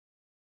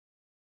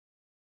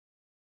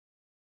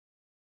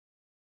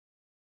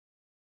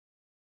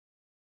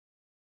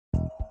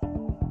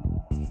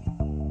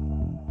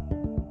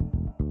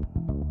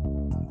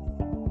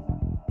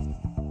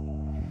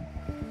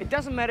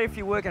doesn't matter if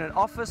you work in an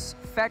office,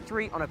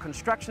 factory, on a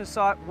construction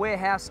site,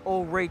 warehouse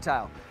or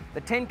retail.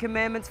 The 10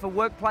 commandments for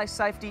workplace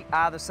safety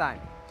are the same.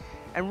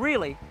 And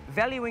really,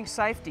 valuing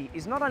safety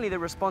is not only the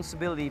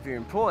responsibility of your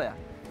employer,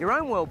 your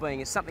own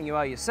well-being is something you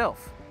owe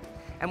yourself.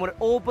 And when it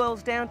all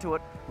boils down to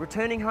it,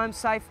 returning home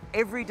safe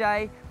every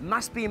day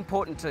must be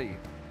important to you.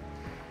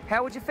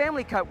 How would your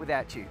family cope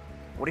without you?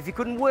 What if you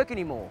couldn't work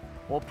anymore?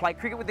 Or play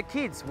cricket with the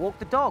kids, walk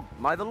the dog,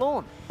 mow the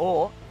lawn,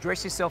 or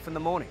dress yourself in the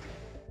morning?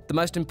 The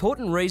most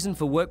important reason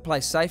for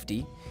workplace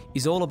safety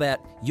is all about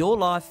your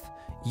life,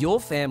 your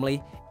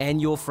family,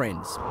 and your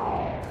friends.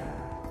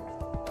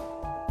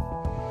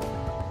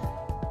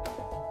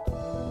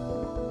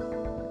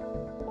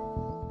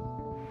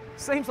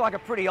 Seems like a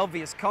pretty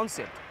obvious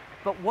concept,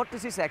 but what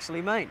does this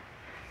actually mean?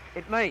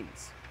 It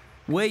means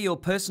wear your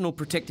personal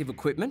protective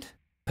equipment,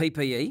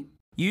 PPE,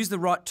 use the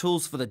right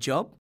tools for the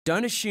job,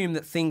 don't assume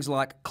that things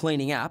like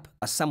cleaning up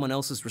are someone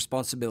else's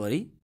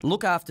responsibility,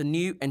 look after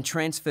new and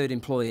transferred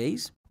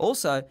employees.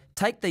 Also,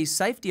 take these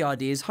safety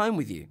ideas home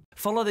with you.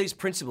 Follow these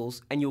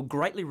principles and you'll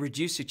greatly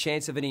reduce your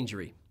chance of an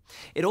injury.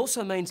 It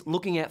also means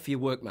looking out for your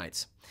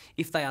workmates.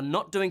 If they are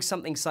not doing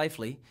something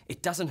safely,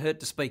 it doesn't hurt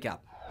to speak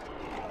up.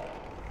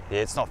 Yeah,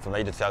 it's not for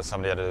me to tell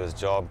somebody how to do his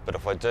job, but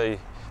if I do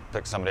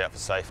pick somebody out for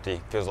safety,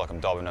 it feels like I'm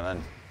dobbing them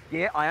in.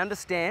 Yeah, I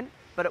understand,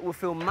 but it will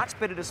feel much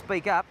better to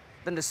speak up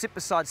than to sit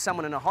beside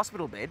someone in a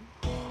hospital bed.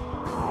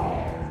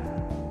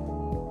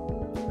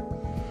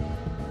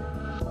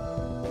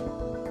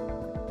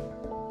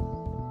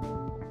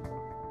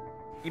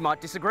 You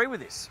might disagree with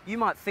this. You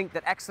might think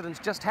that accidents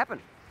just happen.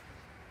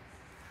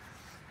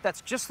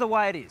 That's just the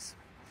way it is.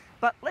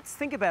 But let's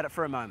think about it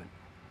for a moment.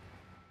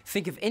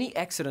 Think of any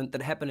accident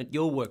that happened at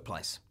your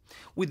workplace.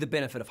 With the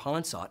benefit of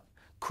hindsight,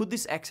 could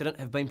this accident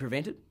have been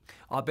prevented?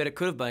 I bet it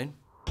could have been.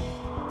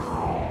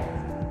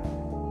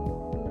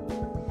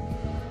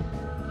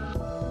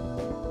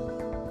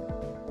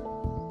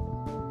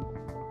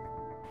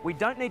 We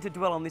don't need to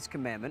dwell on this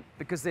commandment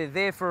because they're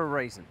there for a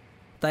reason.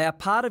 They are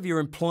part of your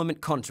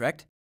employment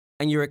contract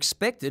and you're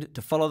expected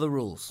to follow the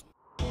rules.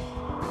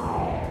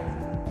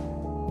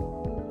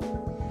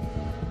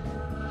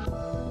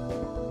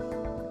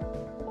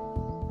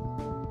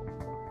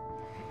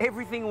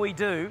 Everything we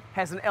do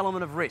has an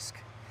element of risk.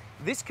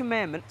 This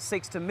commandment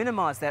seeks to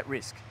minimise that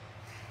risk.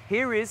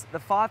 Here is the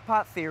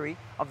 5-part theory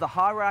of the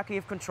hierarchy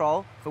of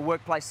control for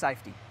workplace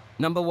safety.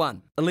 Number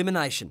 1,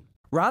 elimination.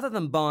 Rather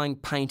than buying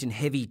paint in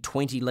heavy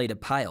 20-litre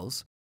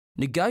pails,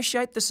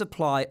 negotiate the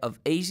supply of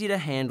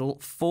easy-to-handle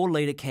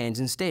 4-litre cans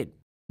instead.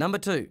 Number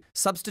 2,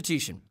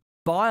 substitution.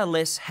 Buy a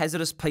less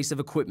hazardous piece of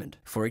equipment.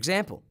 For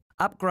example,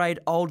 upgrade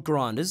old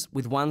grinders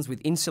with ones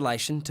with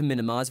insulation to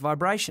minimise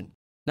vibration.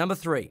 Number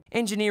 3,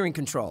 engineering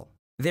control.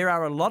 There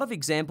are a lot of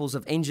examples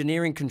of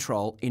engineering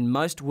control in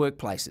most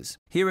workplaces.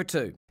 Here are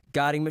 2,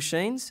 guarding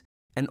machines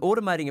and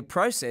automating a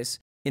process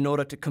in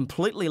order to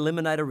completely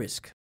eliminate a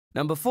risk.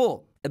 Number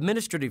 4,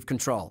 administrative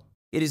control.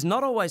 It is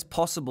not always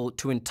possible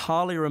to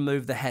entirely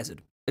remove the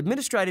hazard.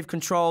 Administrative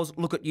controls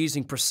look at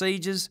using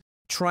procedures,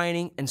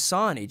 training and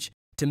signage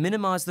to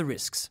minimise the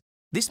risks.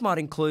 This might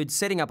include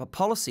setting up a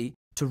policy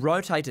to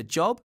rotate a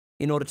job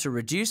in order to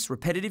reduce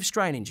repetitive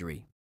strain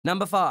injury.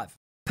 Number 5,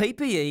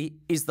 PPE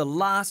is the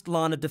last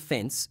line of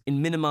defence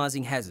in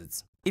minimising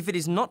hazards. If it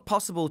is not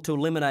possible to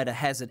eliminate a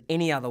hazard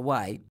any other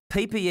way,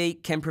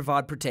 PPE can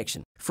provide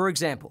protection. For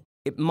example,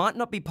 it might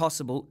not be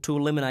possible to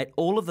eliminate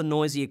all of the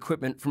noisy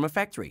equipment from a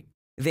factory.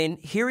 Then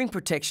hearing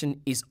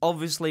protection is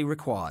obviously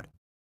required.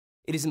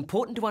 It is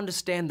important to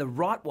understand the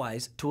right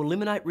ways to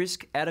eliminate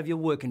risk out of your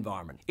work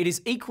environment. It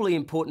is equally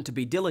important to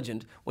be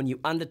diligent when you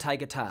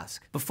undertake a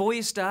task. Before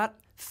you start,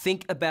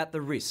 think about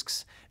the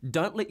risks.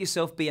 Don't let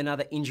yourself be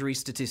another injury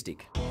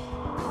statistic.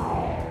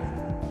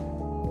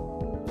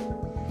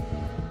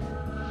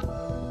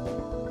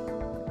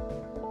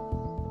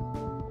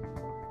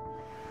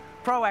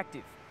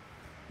 Proactive.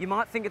 You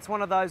might think it's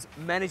one of those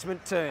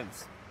management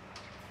terms.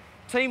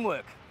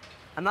 Teamwork.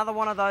 Another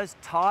one of those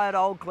tired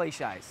old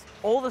cliches.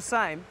 All the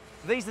same,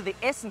 these are the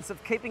essence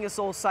of keeping us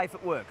all safe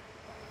at work.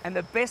 And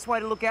the best way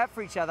to look out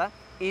for each other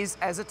is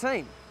as a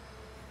team.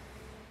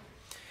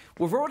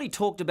 We've already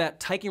talked about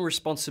taking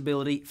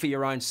responsibility for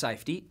your own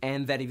safety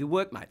and that of your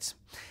workmates.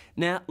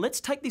 Now,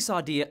 let's take this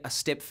idea a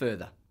step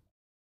further.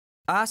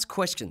 Ask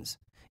questions.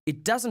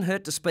 It doesn't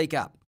hurt to speak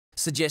up.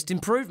 Suggest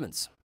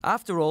improvements.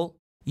 After all,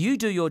 you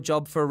do your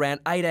job for around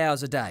 8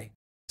 hours a day,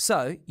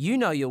 so you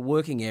know your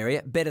working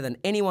area better than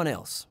anyone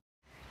else.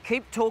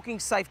 Keep talking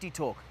safety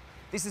talk.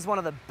 This is one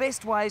of the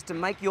best ways to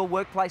make your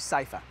workplace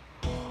safer.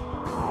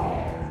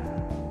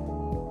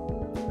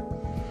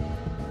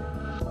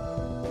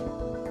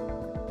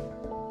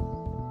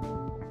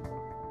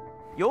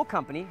 Your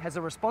company has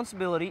a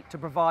responsibility to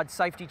provide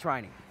safety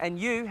training, and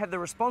you have the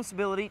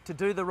responsibility to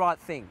do the right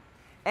thing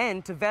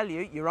and to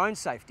value your own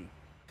safety.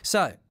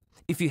 So,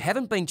 if you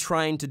haven't been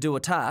trained to do a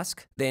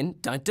task, then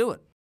don't do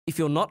it. If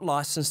you're not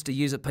licensed to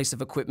use a piece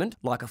of equipment,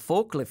 like a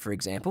forklift for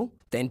example,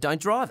 then don't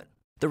drive it.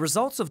 The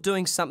results of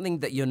doing something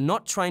that you're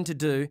not trained to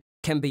do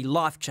can be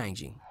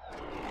life-changing.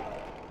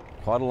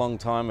 Quite a long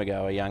time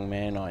ago, a young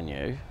man I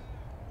knew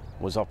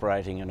was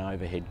operating an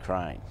overhead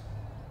crane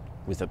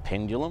with a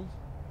pendulum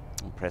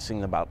and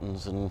pressing the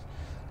buttons and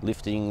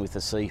lifting with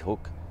a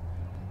C-hook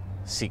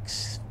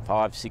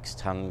 5-6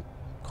 tonne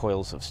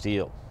coils of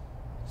steel.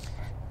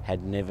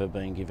 Had never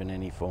been given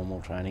any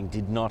formal training,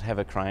 did not have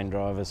a crane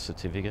driver's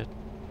certificate,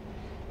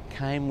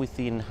 came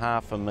within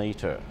half a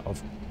metre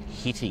of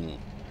hitting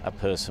a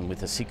person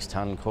with a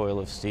 6-tonne coil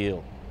of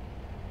steel.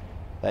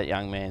 That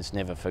young man's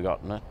never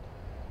forgotten it,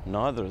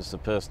 neither has the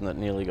person that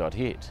nearly got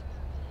hit.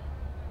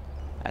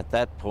 At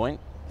that point,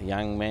 the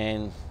young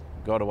man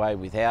got away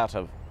without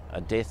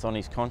a death on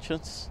his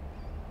conscience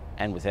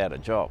and without a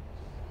job.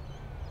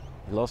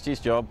 He lost his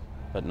job,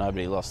 but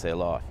nobody lost their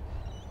life.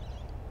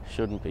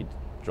 Shouldn't be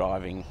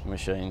driving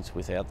machines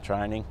without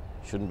training,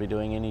 shouldn't be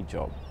doing any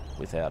job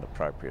without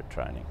appropriate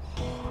training.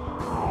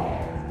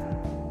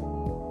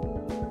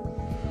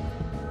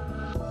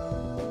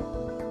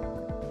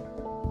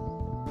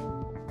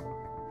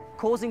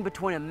 Causing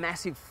between a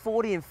massive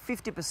 40 and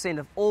 50%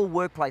 of all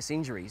workplace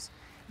injuries,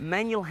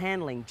 manual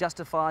handling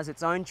justifies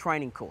its own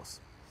training course.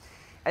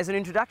 As an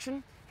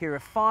introduction, here are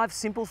 5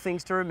 simple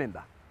things to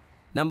remember.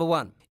 Number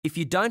 1, if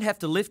you don't have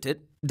to lift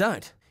it,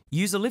 don't.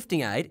 Use a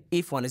lifting aid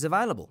if one is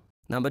available.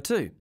 Number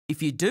 2,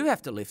 if you do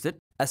have to lift it,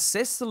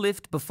 assess the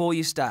lift before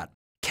you start.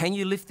 Can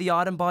you lift the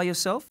item by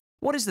yourself?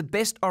 What is the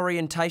best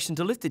orientation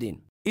to lift it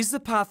in? Is the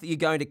path that you're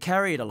going to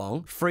carry it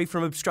along free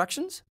from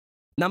obstructions?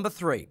 Number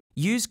 3,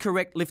 use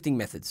correct lifting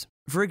methods.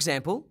 For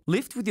example,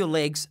 lift with your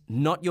legs,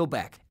 not your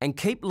back, and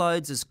keep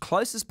loads as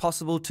close as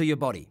possible to your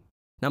body.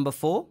 Number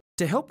 4,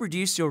 to help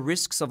reduce your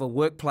risks of a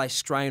workplace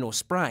strain or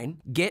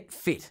sprain, get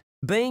fit.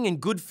 Being in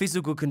good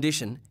physical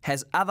condition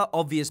has other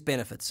obvious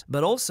benefits,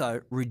 but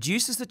also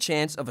reduces the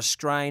chance of a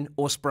strain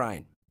or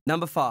sprain.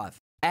 Number 5,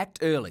 act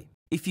early.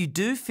 If you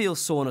do feel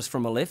soreness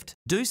from a lift,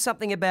 do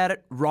something about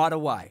it right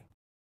away.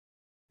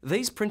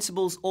 These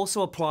principles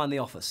also apply in the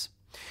office.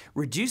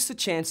 Reduce the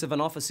chance of an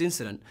office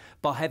incident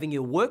by having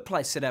your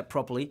workplace set up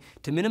properly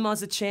to minimise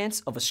the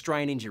chance of a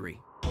strain injury.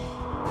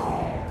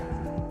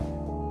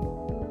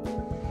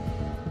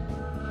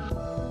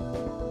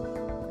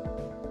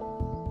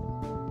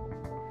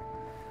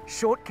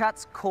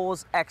 Shortcuts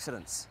cause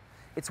accidents.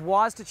 It's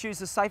wise to choose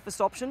the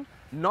safest option,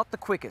 not the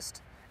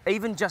quickest,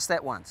 even just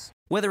that once.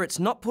 Whether it's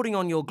not putting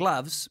on your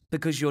gloves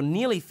because you're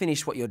nearly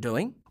finished what you're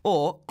doing,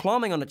 or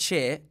climbing on a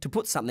chair to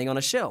put something on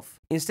a shelf,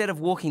 instead of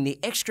walking the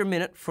extra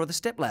minute for the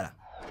stepladder.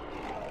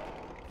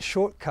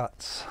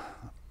 Shortcuts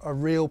are a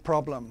real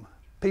problem.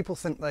 People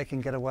think they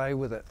can get away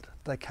with it.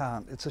 They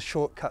can't. It's a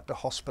shortcut to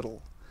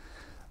hospital.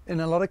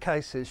 In a lot of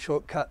cases,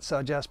 shortcuts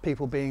are just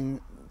people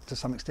being, to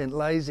some extent,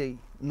 lazy,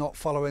 not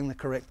following the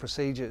correct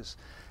procedures.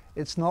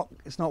 It's not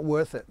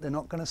worth it. They're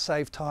not going to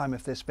save time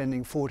if they're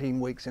spending 14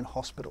 weeks in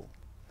hospital.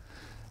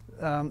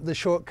 The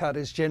shortcut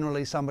is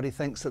generally somebody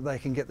thinks that they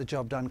can get the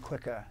job done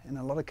quicker. In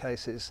a lot of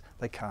cases,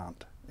 they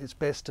can't. It's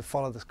best to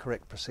follow the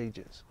correct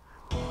procedures.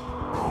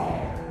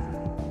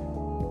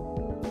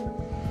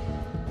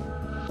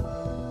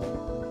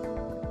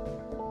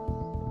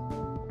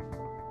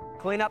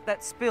 Clean up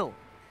that spill.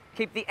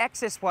 Keep the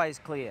access ways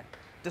clear.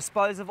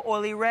 Dispose of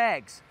oily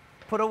rags.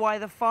 Put away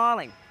the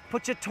filing.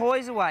 Put your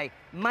toys away.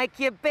 Make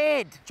your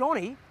bed.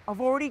 Johnny,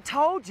 I've already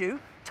told you,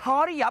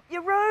 tidy up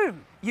your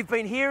room. You've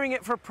been hearing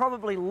it for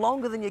probably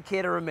longer than you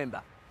care to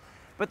remember.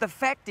 But the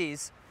fact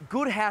is,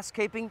 good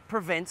housekeeping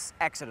prevents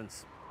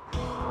accidents.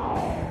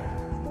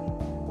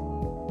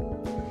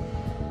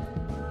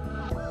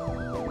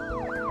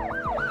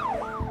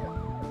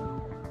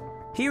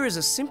 Here is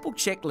a simple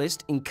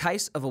checklist in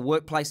case of a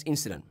workplace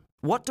incident.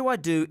 What do I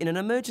do in an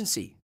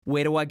emergency?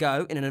 Where do I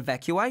go in an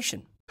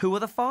evacuation? Who are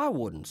the fire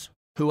wardens?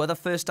 Who are the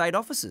first aid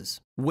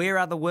officers? Where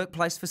are the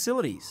workplace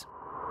facilities?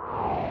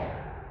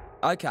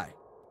 Okay,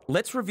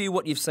 let's review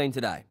what you've seen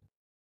today.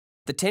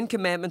 The 10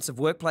 commandments of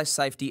workplace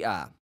safety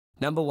are: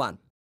 Number 1,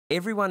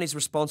 everyone is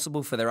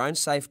responsible for their own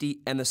safety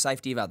and the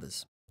safety of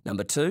others.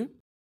 Number 2,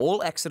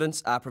 all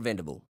accidents are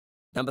preventable.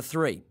 Number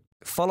 3,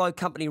 follow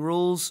company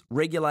rules,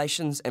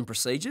 regulations and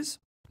procedures.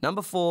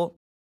 Number 4,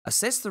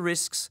 assess the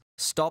risks,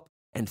 stop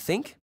and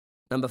think.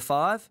 Number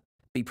 5,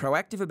 be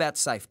proactive about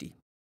safety.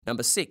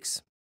 Number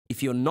 6,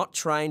 if you're not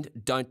trained,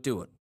 don't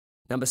do it.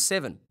 Number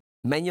 7,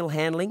 manual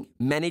handling,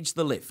 manage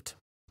the lift.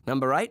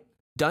 Number 8,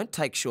 don't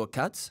take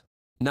shortcuts.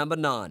 Number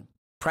 9,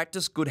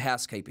 practice good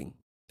housekeeping.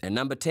 And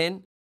number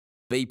 10,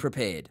 be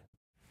prepared.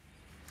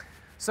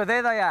 So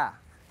there they are,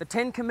 the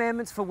 10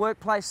 commandments for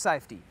workplace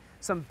safety.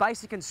 Some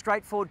basic and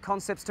straightforward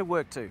concepts to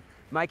work to,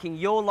 making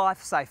your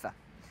life safer.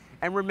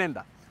 And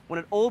remember, when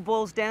it all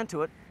boils down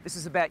to it, this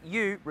is about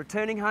you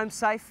returning home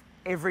safe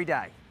every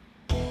day.